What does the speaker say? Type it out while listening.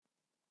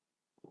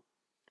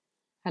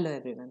Hello,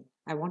 everyone.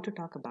 I want to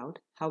talk about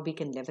how we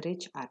can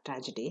leverage our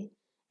tragedy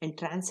and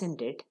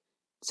transcend it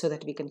so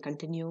that we can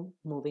continue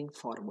moving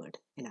forward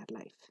in our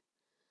life.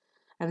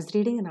 I was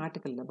reading an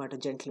article about a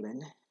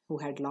gentleman who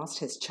had lost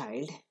his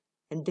child,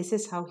 and this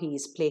is how he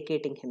is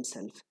placating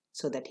himself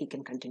so that he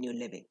can continue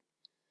living.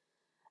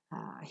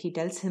 He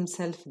tells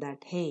himself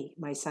that, hey,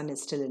 my son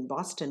is still in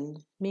Boston.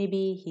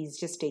 Maybe he's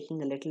just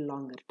taking a little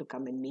longer to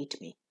come and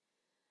meet me.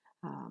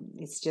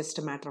 It's just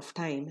a matter of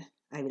time.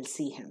 I will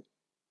see him.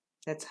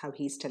 That's how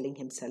he's telling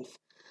himself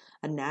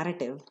a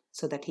narrative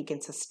so that he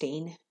can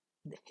sustain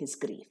his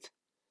grief.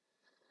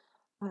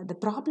 The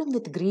problem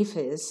with grief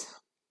is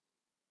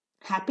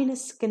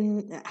happiness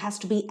has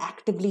to be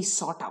actively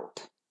sought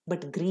out,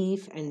 but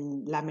grief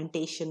and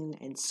lamentation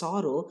and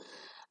sorrow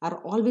are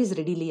always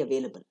readily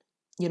available.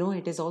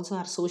 It is also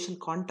our social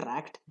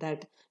contract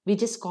that we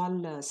just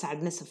call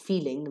sadness a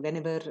feeling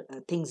whenever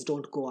things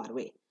don't go our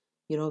way.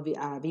 We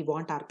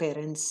want our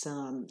parents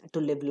to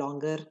live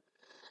longer.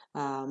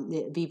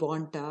 We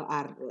want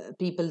our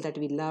people that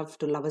we love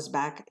to love us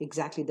back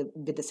exactly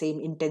with the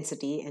same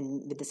intensity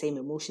and with the same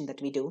emotion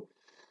that we do.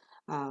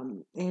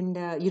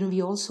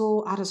 We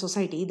also are a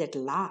society that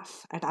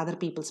laugh at other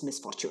people's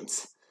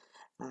misfortunes.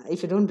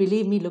 If you don't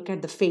believe me, look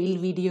at the fail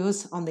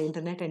videos on the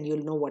internet and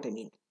you'll know what I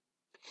mean.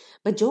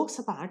 But jokes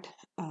apart,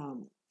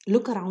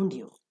 look around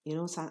you.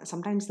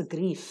 Sometimes the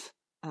grief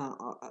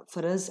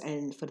for us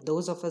and for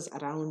those of us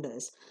around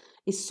us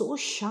is so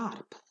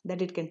sharp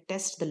that it can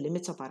test the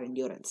limits of our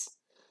endurance.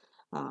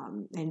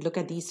 And look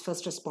at these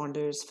first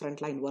responders,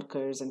 frontline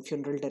workers, and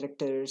funeral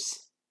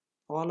directors,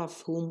 all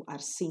of whom are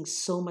seeing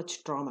so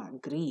much trauma,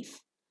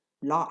 grief,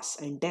 loss,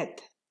 and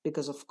death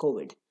because of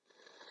COVID.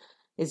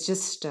 It's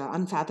just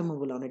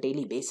unfathomable on a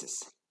daily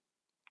basis.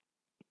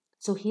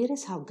 So here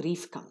is how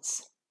grief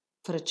comes.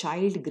 For a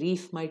child,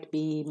 grief might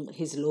be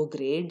his low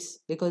grades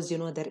because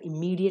they're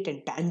immediate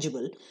and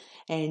tangible,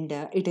 and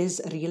it is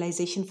a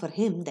realization for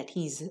him that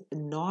he's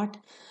not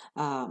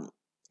um,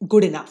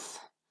 good enough.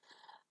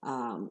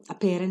 A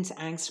parent's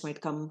angst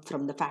might come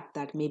from the fact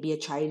that maybe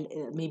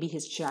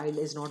his child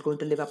is not going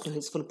to live up to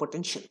his full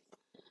potential.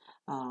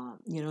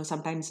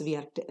 Sometimes we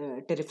are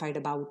terrified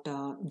about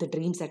the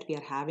dreams that we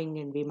are having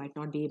and we might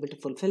not be able to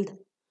fulfill them.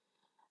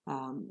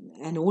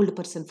 An old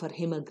person, for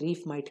him, a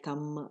grief might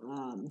come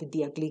with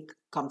the ugly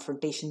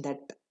confrontation that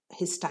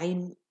his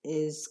time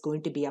is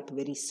going to be up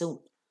very soon.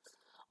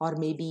 Or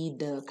maybe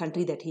the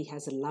country that he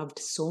has loved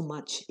so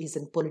much is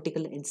in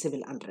political and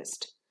civil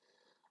unrest.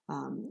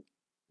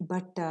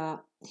 But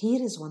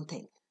here is one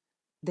thing,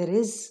 there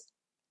is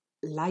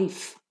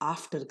life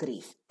after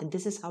grief, and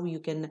this is how you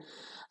can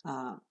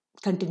uh,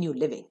 continue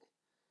living.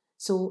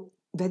 So,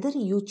 whether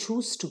you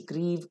choose to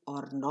grieve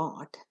or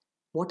not,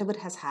 whatever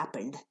has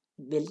happened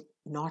will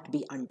not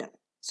be undone.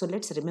 So,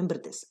 let's remember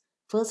this.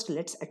 First,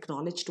 let's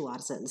acknowledge to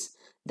ourselves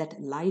that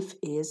life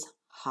is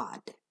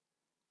hard.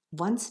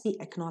 Once we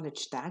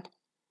acknowledge that,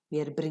 we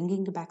are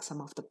bringing back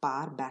some of the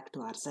power back to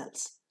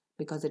ourselves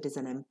because it is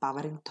an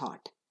empowering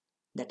thought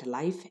that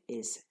life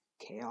is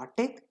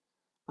chaotic,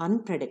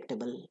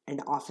 unpredictable,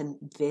 and often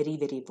very,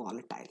 very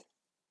volatile.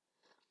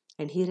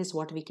 And here is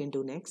what we can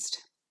do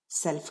next: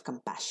 self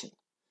compassion.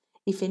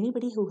 If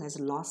anybody who has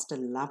lost a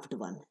loved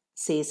one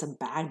says a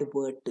bad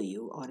word to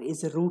you or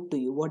is rude to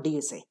you, what do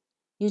you say?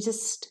 You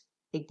just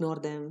ignore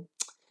them.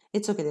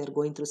 It's okay, they're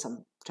going through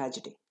some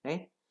tragedy,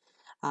 right?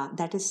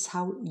 That is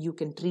how you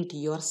can treat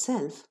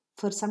yourself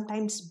for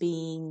sometimes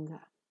being,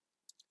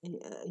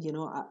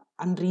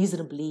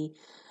 unreasonably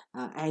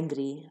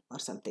angry or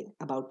something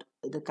about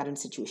the current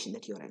situation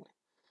that you're in.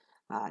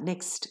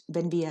 Next,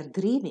 when we are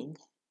grieving,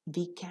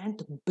 we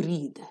can't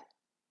breathe.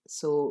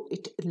 So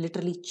it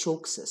literally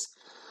chokes us.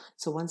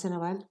 So once in a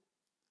while,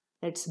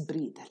 let's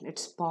breathe,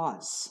 let's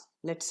pause,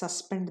 let's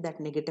suspend that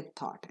negative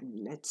thought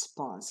and let's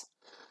pause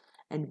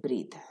and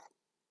breathe.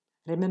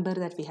 Remember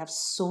that we have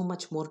so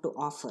much more to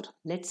offer.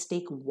 Let's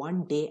take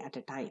one day at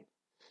a time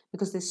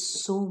because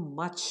there's so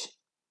much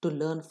to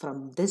learn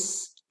from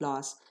this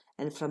loss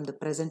and from the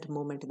present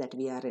moment that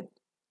we are in.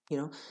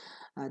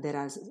 There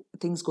are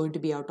things going to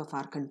be out of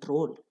our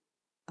control,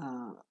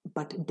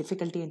 but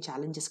difficulty and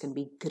challenges can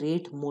be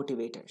great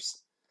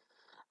motivators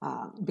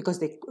because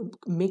they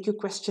make you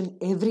question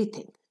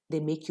everything. They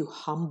make you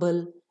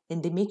humble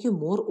and they make you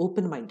more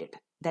open minded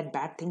that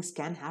bad things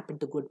can happen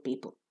to good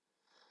people.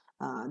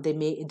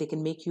 They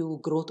can make you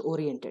growth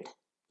oriented.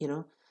 You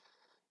know,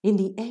 in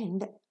the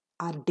end,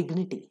 our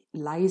dignity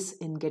lies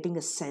in getting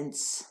a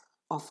sense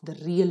of the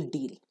real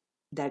deal,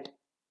 that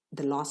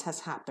the loss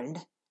has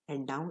happened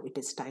and now it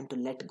is time to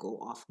let go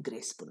of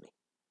gracefully.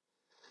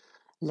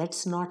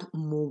 Let's not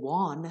move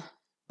on,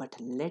 but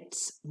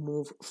let's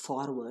move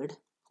forward,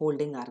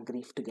 holding our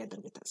grief together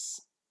with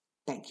us.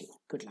 Thank you.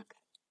 Good luck.